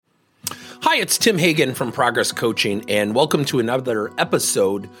Hi, it's Tim Hagen from Progress Coaching, and welcome to another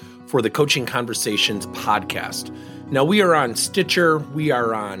episode for the Coaching Conversations podcast. Now, we are on Stitcher, we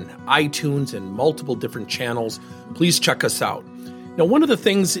are on iTunes, and multiple different channels. Please check us out. Now, one of the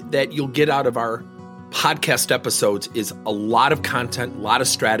things that you'll get out of our podcast episodes is a lot of content, a lot of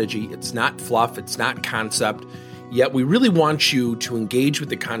strategy. It's not fluff, it's not concept, yet we really want you to engage with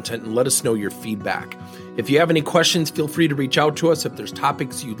the content and let us know your feedback. If you have any questions, feel free to reach out to us. If there's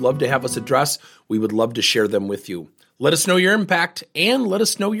topics you'd love to have us address, we would love to share them with you. Let us know your impact and let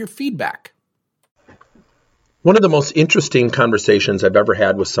us know your feedback. One of the most interesting conversations I've ever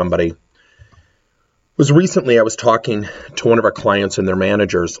had with somebody was recently I was talking to one of our clients and their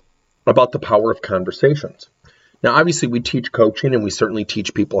managers about the power of conversations. Now, obviously, we teach coaching and we certainly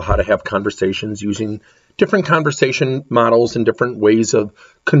teach people how to have conversations using different conversation models and different ways of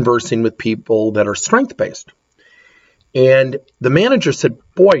conversing with people that are strength-based. And the manager said,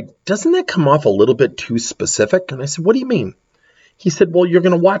 boy, doesn't that come off a little bit too specific? And I said, what do you mean? He said, well, you're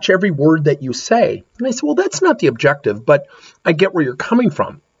going to watch every word that you say. And I said, well, that's not the objective, but I get where you're coming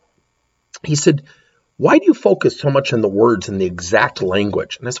from. He said, why do you focus so much on the words and the exact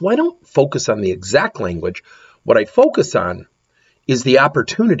language? And I said, well, I don't focus on the exact language. What I focus on is the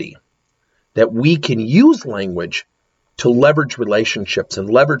opportunity that we can use language to leverage relationships and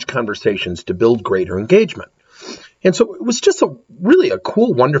leverage conversations to build greater engagement. And so it was just really a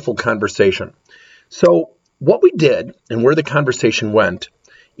cool, wonderful conversation. So what we did and where the conversation went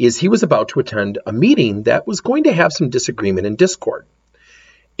is he was about to attend a meeting that was going to have some disagreement and discord.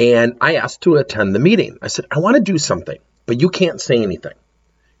 And I asked to attend the meeting. I said, I want to do something, but you can't say anything.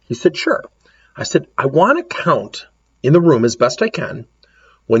 He said, sure. I said, I want to count in the room as best I can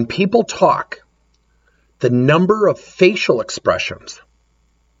when people talk, the number of facial expressions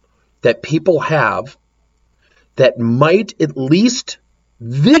that people have that might at least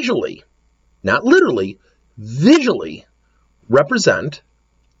visually, not literally, visually represent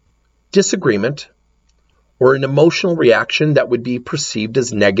disagreement or an emotional reaction that would be perceived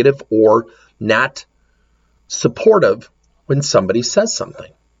as negative or not supportive when somebody says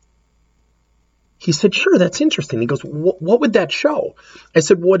something. He said, sure, that's interesting. He goes, what would that show? I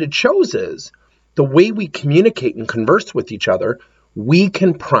said, what it shows is the way we communicate and converse with each other, we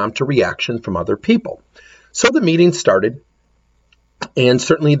can prompt a reaction from other people. So the meeting started, and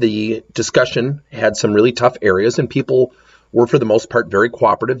certainly the discussion had some really tough areas, and people were, for the most part, very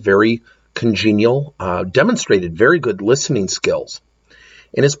cooperative, very congenial, demonstrated very good listening skills.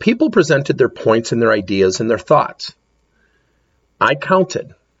 And as people presented their points and their ideas and their thoughts, I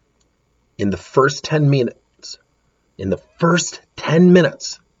counted in the first 10 minutes,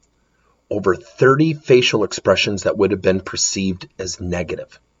 over 30 facial expressions that would have been perceived as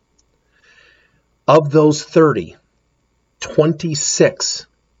negative. Of those 30, 26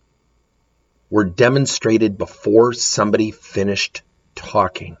 were demonstrated before somebody finished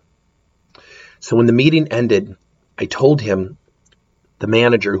talking. So when the meeting ended, I told him, the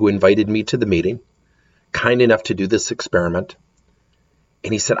manager who invited me to the meeting, kind enough to do this experiment,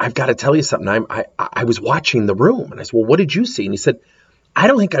 and he said, I've got to tell you something. I was watching the room. And I said, well, what did you see? And he said, I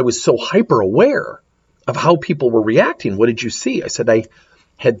don't think I was so hyper aware of how people were reacting. What did you see? I said, I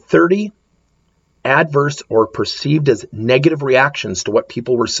had 30 adverse or perceived as negative reactions to what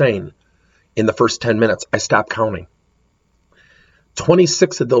people were saying in the first 10 minutes. I stopped counting.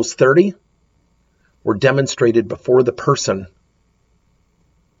 26 of those 30 were demonstrated before the person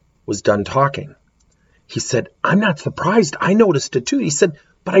was done talking. He said, I'm not surprised. I noticed it too. He said,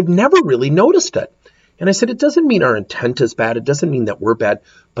 but I've never really noticed it. And I said, it doesn't mean our intent is bad. It doesn't mean that we're bad,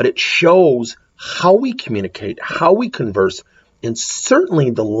 but it shows how we communicate, how we converse, and certainly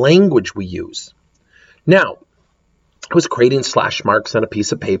the language we use. Now, I was creating slash marks on a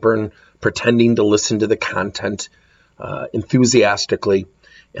piece of paper and pretending to listen to the content enthusiastically.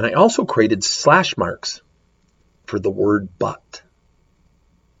 And I also created slash marks for the word but.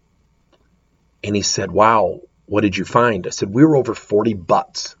 And he said, wow, what did you find? I said, we were over 40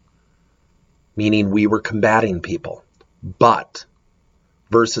 buts, meaning we were combating people. But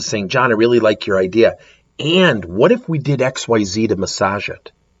versus saying, John, I really like your idea. And what if we did XYZ to massage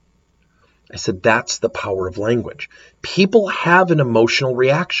it? I said, that's the power of language. People have an emotional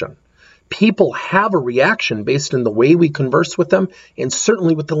reaction. People have a reaction based on the way we converse with them and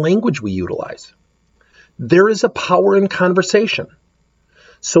certainly with the language we utilize. There is a power in conversation.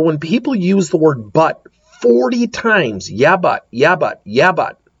 So when people use the word but 40 times, yeah, but,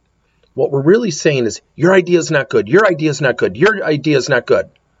 what we're really saying is your idea is not good, your idea is not good, your idea is not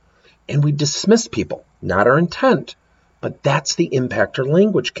good. And we dismiss people, not our intent, but that's the impact our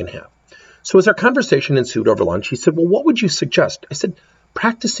language can have. So as our conversation ensued over lunch, he said, well, what would you suggest? I said,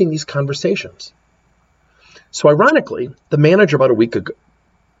 practicing these conversations. So ironically, the manager about a week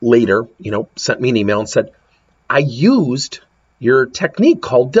later, sent me an email and said, I used your technique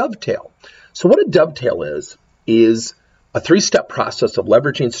called dovetail. So what a dovetail is a 3-step process of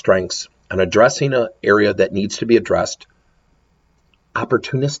leveraging strengths and addressing an area that needs to be addressed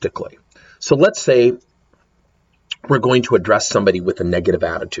opportunistically. So let's say we're going to address somebody with a negative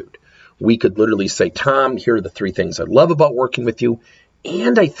attitude. We could literally say, Tom, here are the 3 things I love about working with you.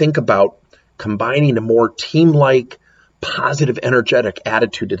 And I think about combining a more team-like, positive, energetic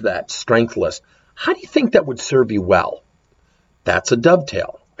attitude to that strength list. How do you think that would serve you well? That's a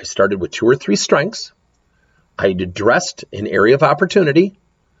dovetail. I started with 2 or 3 strengths. I addressed an area of opportunity.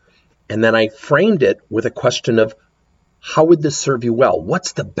 And then I framed it with a question of, how would this serve you well?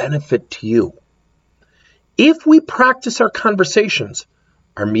 What's the benefit to you? If we practice our conversations,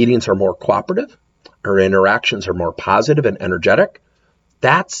 our meetings are more cooperative, our interactions are more positive and energetic.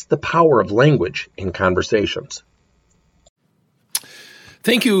 That's the power of language in conversations.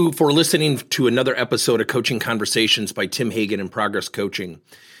 Thank you for listening to another episode of Coaching Conversations by Tim Hagen and Progress Coaching.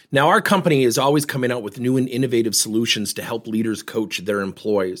 Now, our company is always coming out with new and innovative solutions to help leaders coach their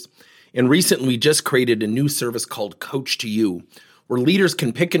employees. And recently, we just created a new service called Coach to You, where leaders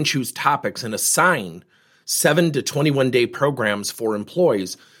can pick and choose topics and assign 7 to 21-day programs for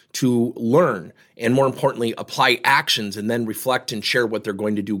employees to learn and, more importantly, apply actions and then reflect and share what they're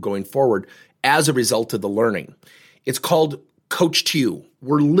going to do going forward as a result of the learning. It's called Coach to You.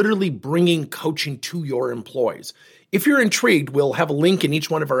 We're literally bringing coaching to your employees. If you're intrigued, we'll have a link in each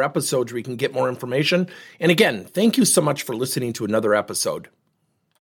one of our episodes where you can get more information. And again, thank you so much for listening to another episode.